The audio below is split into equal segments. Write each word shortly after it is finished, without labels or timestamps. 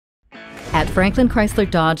At Franklin Chrysler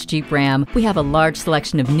Dodge Jeep Ram, we have a large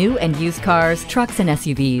selection of new and used cars, trucks, and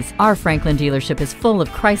SUVs. Our Franklin dealership is full of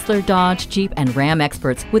Chrysler, Dodge, Jeep, and Ram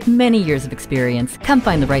experts with many years of experience. Come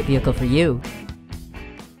find the right vehicle for you.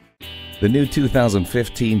 The new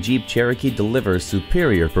 2015 Jeep Cherokee delivers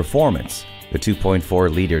superior performance. The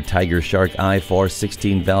 2.4-liter Tiger Shark i4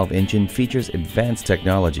 16-valve engine features advanced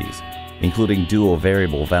technologies, including dual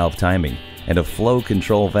variable valve timing and a flow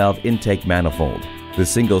control valve intake manifold. The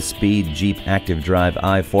single-speed Jeep Active Drive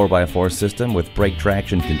i4x4 system with brake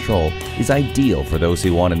traction control is ideal for those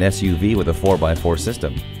who want an SUV with a 4x4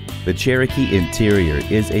 system. The Cherokee interior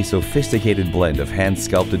is a sophisticated blend of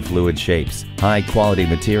hand-sculpted fluid shapes, high-quality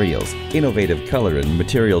materials, innovative color and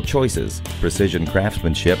material choices, precision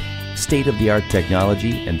craftsmanship, state-of-the-art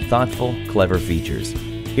technology, and thoughtful, clever features.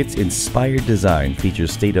 Its inspired design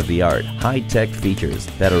features state-of-the-art, high-tech features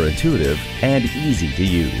that are intuitive and easy to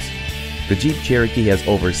use. The Jeep Cherokee has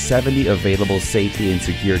over 70 available safety and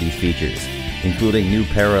security features, including new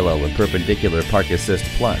parallel and perpendicular Park Assist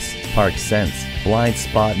Plus, Park Sense, blind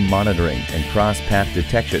spot monitoring, and cross-path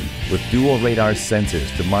detection with dual radar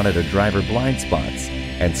sensors to monitor driver blind spots,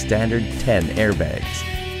 and standard 10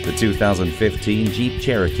 airbags. The 2015 Jeep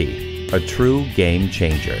Cherokee, a true game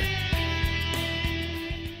changer.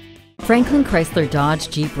 Franklin Chrysler Dodge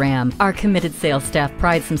Jeep Ram. Our committed sales staff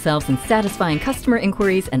prides themselves in satisfying customer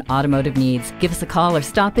inquiries and automotive needs. Give us a call or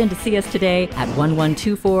stop in to see us today at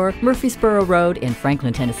 1124 Murfreesboro Road in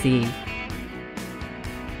Franklin, Tennessee.